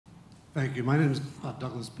Thank you. My name is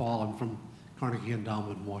Douglas Paul. I'm from Carnegie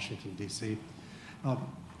Endowment in Washington, D.C.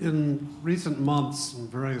 In recent months, in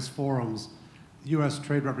various forums, U.S.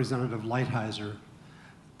 Trade Representative Lighthizer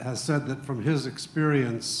has said that from his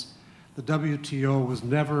experience, the WTO was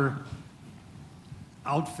never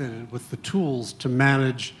outfitted with the tools to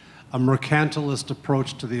manage a mercantilist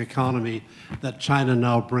approach to the economy that China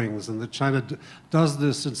now brings, and that China does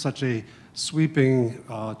this in such a sweeping,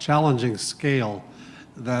 challenging scale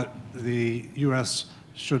that the U.S.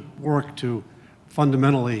 should work to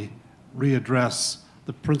fundamentally readdress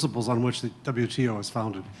the principles on which the WTO is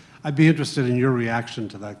founded. I'd be interested in your reaction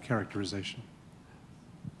to that characterization.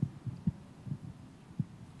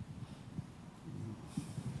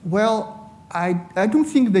 Well, I don't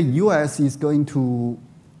think the U.S. is going to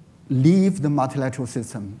leave the multilateral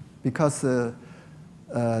system because the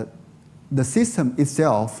system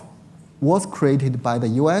itself was created by the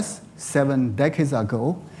U.S. 7 decades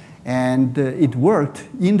ago, and it worked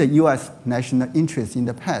in the U.S. national interest in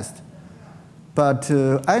the past. But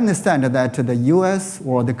I understand that the U.S.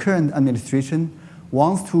 or the current administration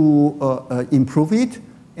wants to improve it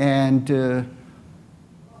and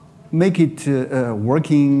make it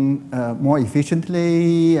working more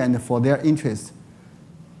efficiently and for their interests.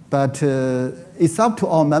 But it's up to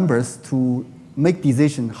our members to make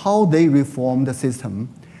decisions how they reform the system.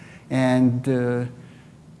 And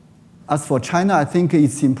as for China, I think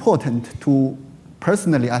it's important to,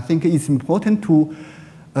 personally, I think it's important to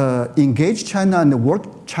engage China and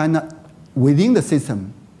work China within the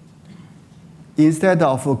system instead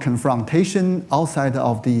of confrontation outside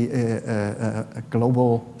of the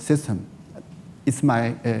global system. It's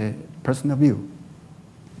my personal view.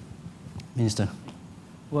 Minister.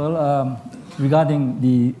 Well, regarding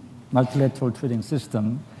the multilateral trading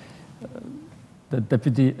system, the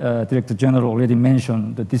Deputy Director General already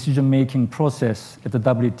mentioned the decision-making process at the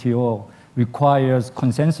WTO requires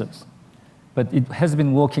consensus. But it has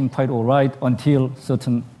been working quite all right until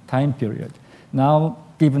certain time period. Now,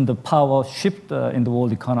 given the power shift in the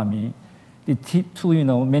world economy, the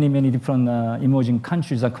many different emerging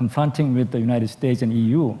countries are confronting with the United States and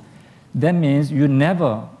EU. That means you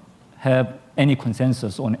never have any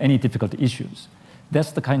consensus on any difficult issues.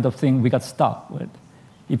 That's the kind of thing we got stuck with.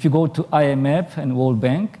 If you go to IMF and World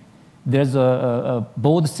Bank, there's a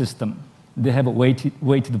board system. They have a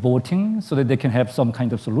weighted voting so that they can have some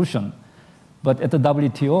kind of solution. But at the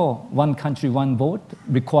WTO, one country, one vote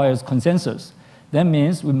requires consensus. That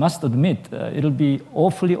means we must admit it'll be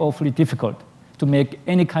awfully difficult to make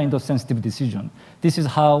any kind of sensitive decision. This is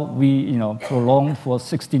how we prolonged for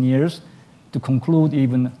 16 years to conclude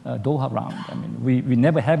even a Doha round. I mean, we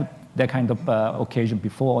never had that kind of occasion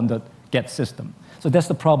before on the GATT system. So that's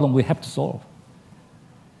the problem we have to solve.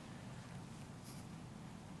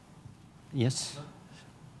 Yes?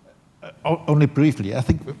 Only briefly. I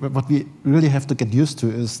think what we really have to get used to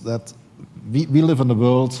is that we live in a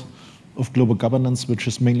world of global governance which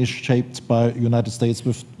is mainly shaped by the United States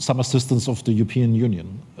with some assistance of the European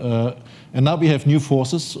Union. And now we have new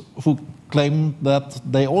forces who claim that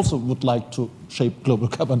they also would like to shape global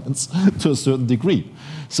governance to a certain degree.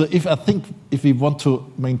 So if we want to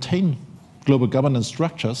maintain global governance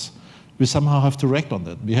structures, we somehow have to react on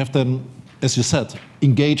that. We have then, as you said,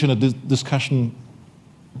 engage in a discussion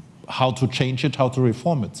how to change it, how to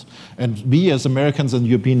reform it. And we as Americans and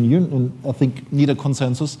European Union, I think, need a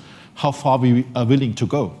consensus how far we are willing to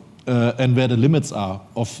go and where the limits are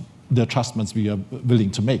of the adjustments we are willing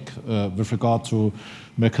to make with regard to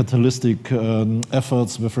mercantilistic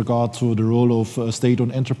efforts, with regard to the role of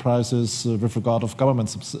state-owned enterprises, with regard of government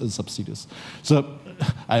subsidies. So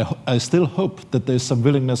I still hope that there's some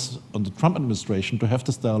willingness on the Trump administration to have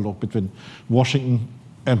this dialogue between Washington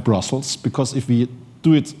and Brussels, because if we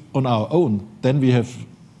do it on our own, then we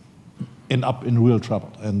end up in real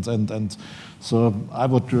trouble. And so I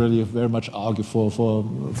would really very much argue for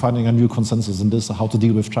finding a new consensus in this, how to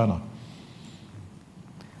deal with China.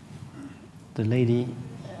 The lady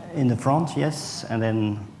in the front, yes, and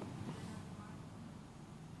then...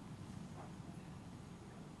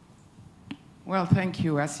 Well, thank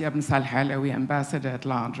you, Asya ibn Salhalawi, Ambassador at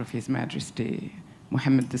Large of His Majesty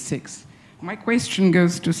Mohammed VI. My question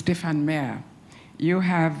goes to Stefan Meyer. You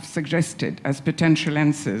have suggested as potential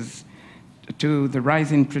answers to the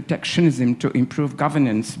rise in protectionism to improve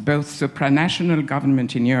governance, both supranational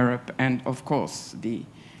government in Europe and, of course,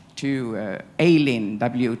 to alien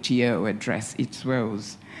WTO address its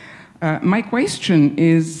woes. My question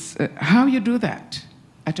is how you do that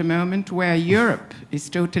at a moment where Europe is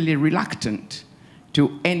totally reluctant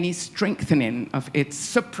to any strengthening of its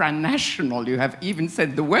supranational, you have even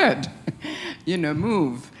said the word,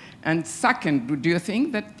 move And second, do you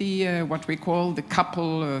think that the what we call the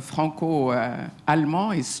couple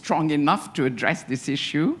Franco-Allemand is strong enough to address this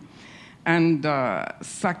issue? And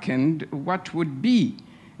second, what would be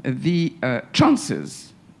the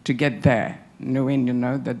chances to get there, knowing, you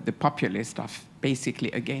know, that the populists are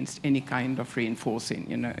basically against any kind of reinforcing,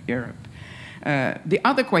 you know, Europe? The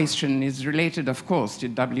other question is related, of course, to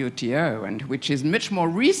WTO, and which is much more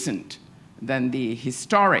recent than the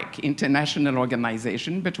historic international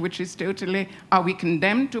organization, but which is totally, are we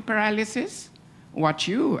condemned to paralysis? What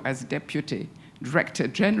you, as Deputy Director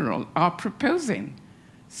General, are proposing.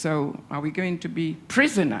 So are we going to be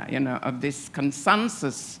prisoner, you know, of this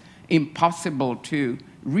consensus impossible to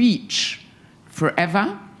reach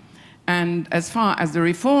forever? And as far as the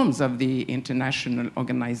reforms of the international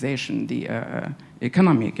organization, the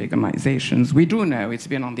economic organizations, we do know it's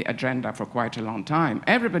been on the agenda for quite a long time.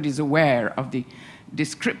 Everybody's aware of the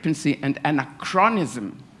discrepancy and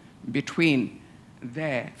anachronism between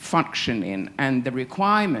their functioning and the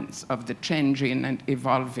requirements of the changing and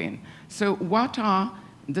evolving. So what are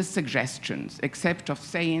the suggestions, except of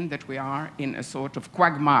saying that we are in a sort of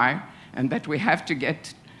quagmire and that we have to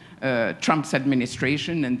get Trump's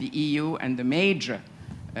administration and the EU and the major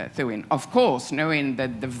thing. Of course, knowing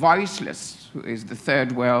that the voiceless, who is the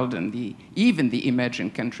third world and even the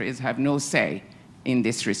emerging countries, have no say in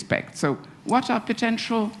this respect. So what are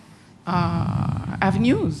potential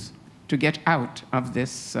avenues to get out of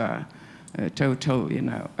this total, you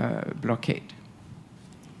know, blockade?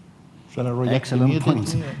 Shall I react Excellent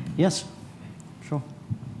point. immediately? Yes, sure.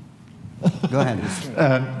 Go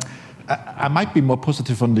ahead. I might be more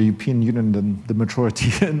positive on the European Union than the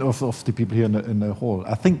majority of the people here in the hall.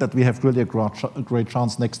 I think that we have really a great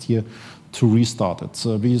chance next year to restart it.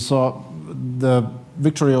 So we saw the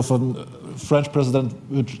victory of a French president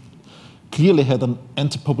which clearly had an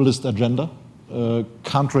anti-populist agenda,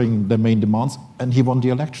 countering the main demands, and he won the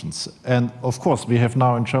elections. And of course, we have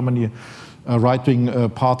now in Germany a right-wing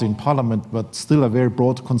party in parliament, but still a very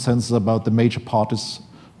broad consensus about the major parties,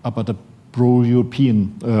 about the pro-European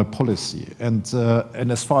policy. And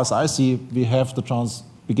as far as I see, we have the chance,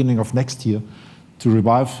 beginning of next year, to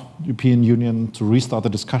revive the European Union, to restart the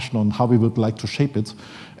discussion on how we would like to shape it.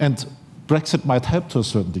 And Brexit might help to a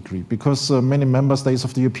certain degree, because many member states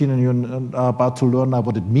of the European Union are about to learn now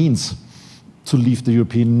what it means to leave the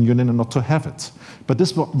European Union and not to have it. But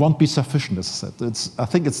this won't be sufficient, as I said. I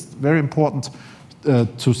think it's very important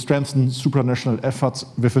to strengthen supranational efforts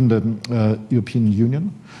within the European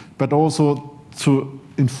Union, but also to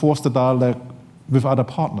enforce the dialogue with other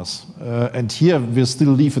partners. And here we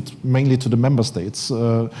still leave it mainly to the member states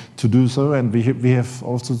to do so, and we have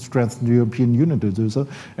also strengthened the European Union to do so.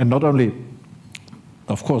 And not only,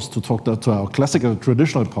 of course, to talk to our classical,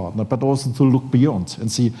 traditional partner, but also to look beyond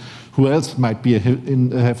and see who else might be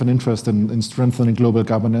have an interest in strengthening global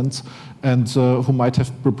governance, and who might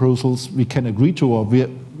have proposals we can agree to, or we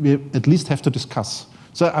at least have to discuss.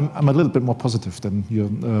 So I'm a little bit more positive than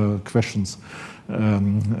your questions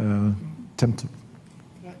tempt to.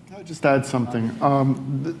 Can I just add something?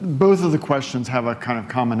 Both of the questions have a kind of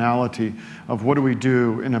commonality of what do we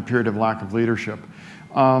do in a period of lack of leadership.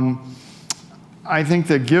 I think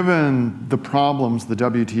that given the problems the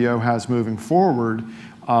WTO has moving forward,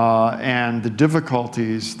 and the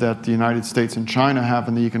difficulties that the United States and China have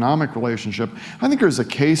in the economic relationship, I think there's a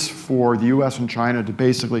case for the US and China to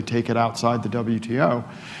basically take it outside the WTO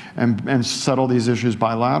and settle these issues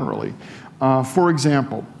bilaterally. For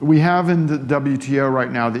example, we have in the WTO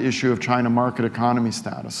right now the issue of China market economy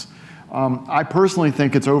status. I personally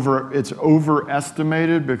think it's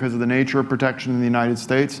overestimated because of the nature of protection in the United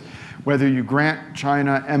States. Whether you grant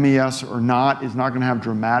China MES or not is not going to have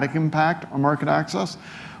dramatic impact on market access,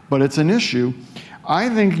 but it's an issue. I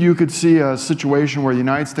think you could see a situation where the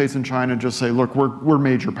United States and China just say, look, we're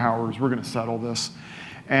major powers, we're going to settle this.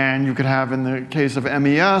 And you could have, in the case of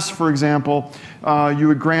MES, for example, you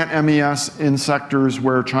would grant MES in sectors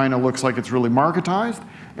where China looks like it's really marketized,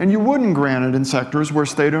 and you wouldn't grant it in sectors where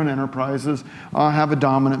state-owned enterprises have a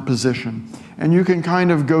dominant position. And you can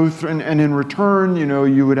kind of go through, and in return, you know,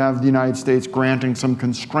 you would have the United States granting some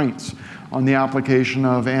constraints on the application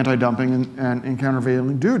of anti-dumping and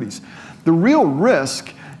countervailing duties. The real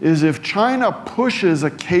risk is if China pushes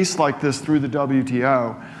a case like this through the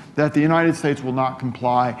WTO, that the United States will not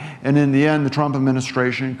comply, and in the end, the Trump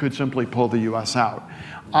administration could simply pull the US out.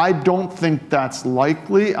 I don't think that's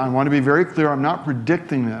likely. I want to be very clear, I'm not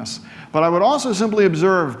predicting this. But I would also simply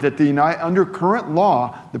observe that under current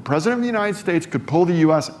law, the President of the United States could pull the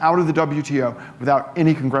US out of the WTO without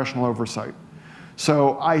any congressional oversight.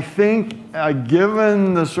 So I think,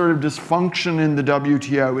 given the sort of dysfunction in the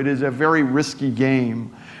WTO, it is a very risky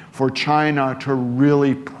game for China to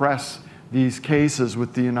really press these cases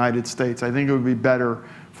with the United States. I think it would be better,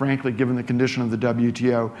 frankly, given the condition of the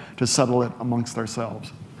WTO, to settle it amongst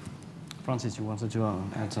ourselves. Francis, you wanted to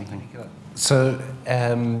add something? So,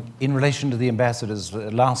 in relation to the ambassador's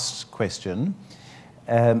last question,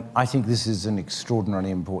 I think this is an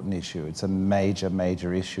extraordinarily important issue. It's a major,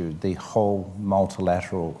 major issue. The whole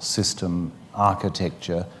multilateral system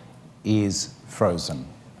architecture is frozen.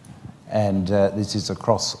 And this is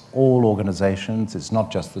across all organizations, it's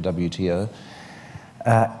not just the WTO,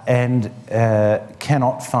 and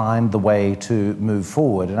cannot find the way to move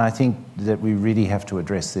forward. And I think that we really have to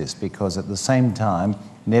address this, because at the same time,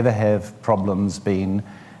 never have problems been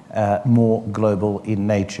more global in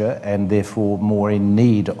nature and therefore more in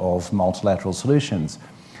need of multilateral solutions.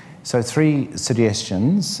 So 3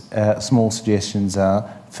 suggestions, small suggestions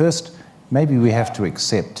are, first, maybe we have to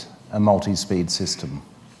accept a multi-speed system.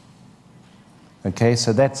 Okay,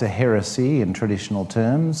 so that's a heresy in traditional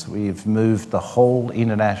terms. We've moved the whole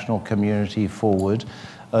international community forward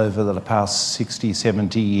over the past 60,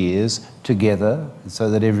 70 years together so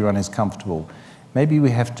that everyone is comfortable. Maybe we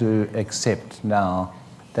have to accept now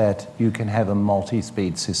that you can have a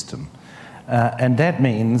multi-speed system. And that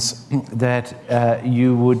means that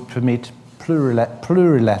you would permit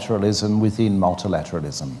plurilateralism within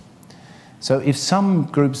multilateralism. So if some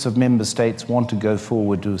groups of member states want to go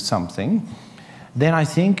forward to something, then I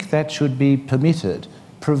think that should be permitted,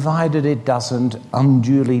 provided it doesn't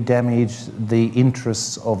unduly damage the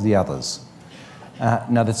interests of the others.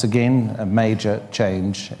 Now that's again a major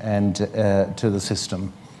change and to the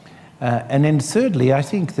system. And then thirdly, I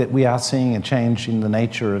think that we are seeing a change in the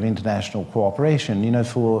nature of international cooperation. You know,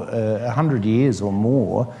 for 100 years or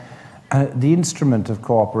more, the instrument of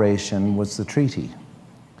cooperation was the treaty.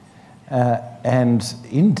 And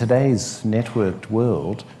in today's networked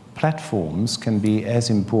world, platforms can be as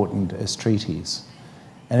important as treaties.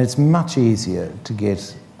 And it's much easier to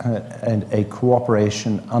get a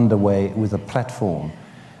cooperation underway with a platform.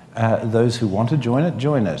 Those who want to join it,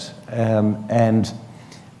 join it.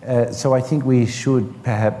 So I think we should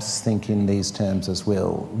perhaps think in these terms as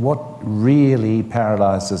well. What really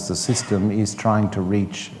paralyzes the system is trying to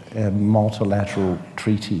reach a multilateral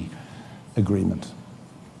treaty agreement.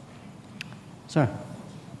 Sir.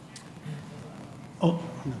 Oh,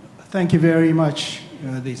 thank you very much.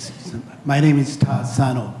 My name is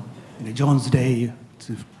Sano, in the Jones Day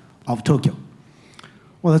of Tokyo.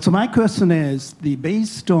 Well, so my question is,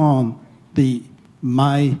 based on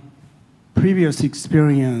my previous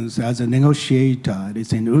experience as a negotiator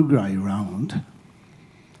in Uruguay round,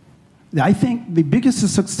 I think the biggest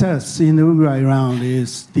success in the Uruguay round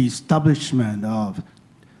is the establishment of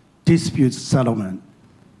dispute settlement.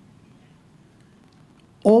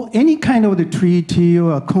 Or any kind of the treaty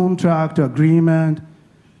or a contract or agreement,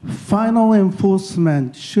 final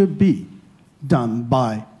enforcement should be done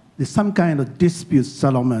by some kind of dispute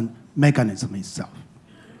settlement mechanism itself.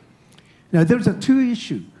 Now, there's 2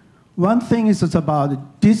 issues. One thing is about the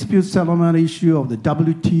dispute settlement issue of the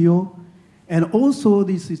WTO, and also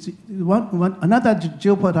this is another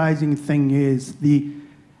jeopardizing thing is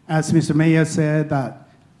as Mr. Mayor said, that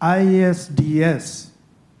ISDS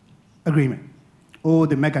agreement or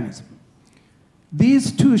the mechanism.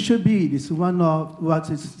 These 2 should be one of what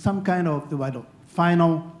is some kind of the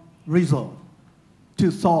final result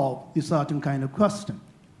to solve a certain kind of question.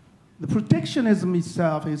 The protectionism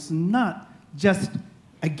itself is not just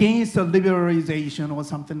against the liberalization or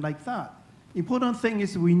something like that. Important thing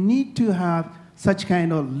is we need to have such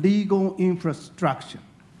kind of legal infrastructure.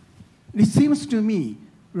 It seems to me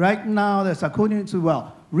right now that's according to,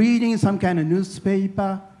 reading some kind of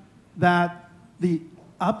newspaper that the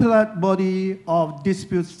appellate body of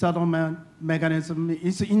dispute settlement mechanism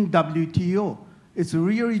is in WTO. It's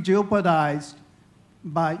really jeopardized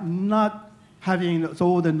by not having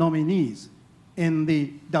all the nominees in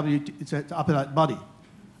the appellate body.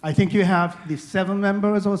 I think you have the 7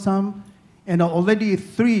 members or some, and already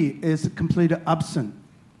 3 is completely absent.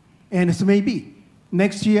 And so maybe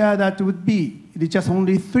next year that would be just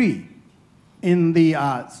only 3 in the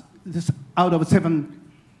out of 7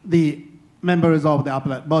 the members of the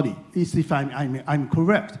appellate body, if I'm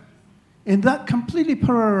correct. And that completely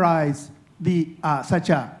paralyzed such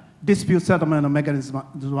a dispute settlement mechanism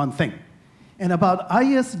is one thing. And about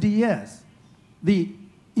ISDS,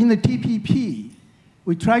 in the TPP,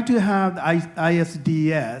 we try to have the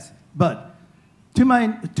ISDS, but to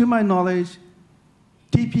my knowledge,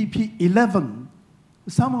 TPP 11,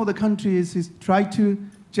 some of the countries try to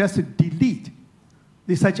just delete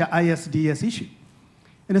such a ISDS issue.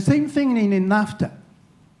 And the same thing in NAFTA.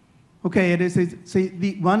 Okay, it is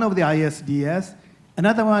one of the ISDS,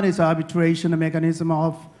 Another one is arbitration mechanism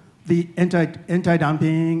of the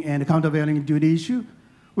anti-dumping and countervailing duty issue,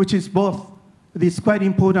 which is both, this quite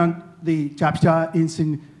important, the chapter in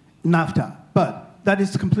NAFTA, but that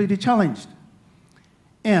is completely challenged.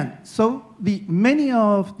 And so many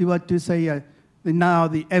of the, what to say, now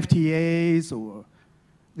the FTAs or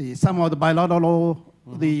some of the bilateral,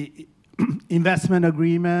 the investment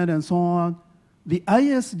agreement and so on, the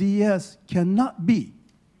ISDS cannot be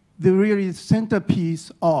the really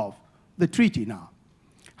centerpiece of the treaty now.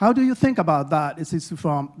 How do you think about that? Is this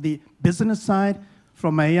from the business side,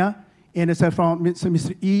 from Maya, and is it from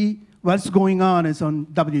Mr. E? What's going on is on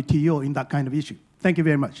WTO in that kind of issue? Thank you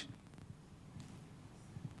very much.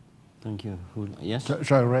 Thank you. Yes?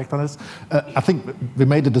 Shall I react on this? I think we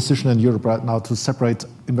made a decision in Europe right now to separate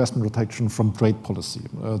investment protection from trade policy.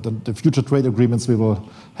 The future trade agreements we will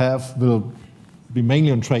have will be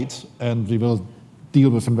mainly on trade, and we will deal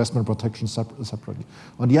with investment protection separately.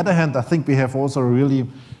 On the other hand, I think we have also a really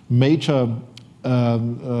major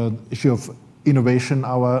issue of innovation,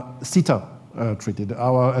 our CETA treaty,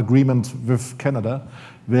 our agreement with Canada,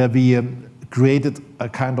 where we created a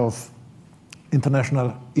kind of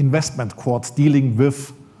international investment court dealing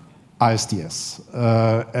with ISDS.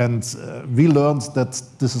 We learned that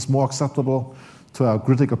this is more acceptable to our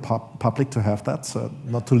critical public to have that,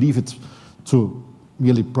 not to leave it to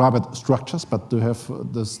merely private structures, but to have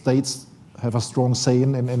the states have a strong say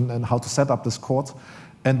in how to set up this court.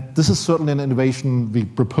 And this is certainly an innovation we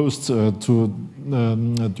proposed to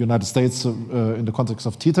the United States in the context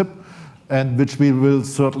of TTIP, and which we will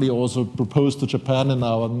certainly also propose to Japan in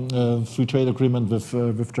our free trade agreement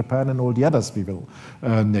with Japan and all the others we will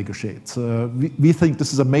negotiate. We think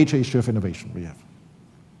this is a major issue of innovation we have.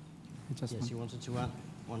 Yes, you wanted to add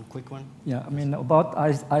one quick one? Yeah, I mean, about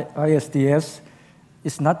ISDS,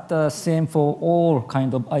 it's not the same for all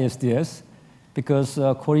kind of ISDS, because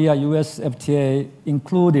Korea-US FTA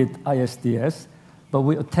included ISDS, but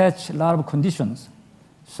we attach a lot of conditions.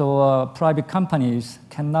 So private companies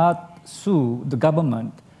cannot sue the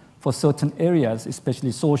government for certain areas,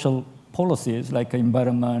 especially social policies like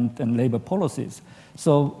environment and labor policies.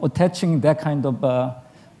 So attaching that kind of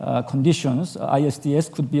conditions,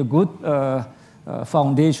 ISDS could be a good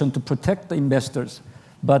foundation to protect the investors.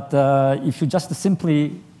 But if you just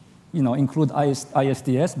simply, include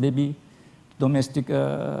ISDS, maybe domestic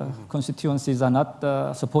constituencies are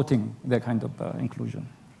not supporting that kind of inclusion.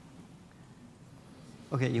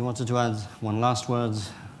 Okay, you wanted to add one last word,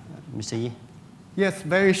 Mr. Yi? Yes,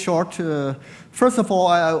 very short. First of all,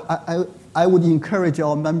 I would encourage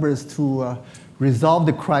our members to resolve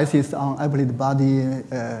the crisis on appellate body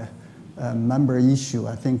member issue.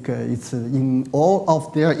 I think it's in all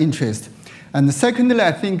of their interest. And secondly,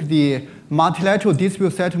 I think the multilateral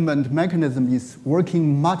dispute settlement mechanism is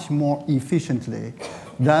working much more efficiently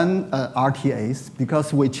than RTAs,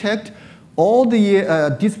 because we checked all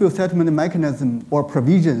the dispute settlement mechanism or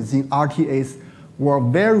provisions in RTAs were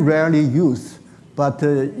very rarely used. But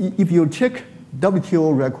if you check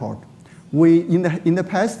WTO record, in the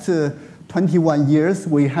past 21 years,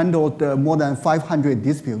 we handled more than 500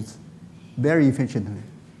 disputes very efficiently.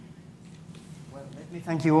 Well, let me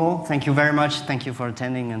thank you all. Thank you very much. Thank you for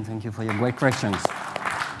attending, and thank you for your great questions.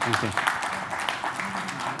 Thank you.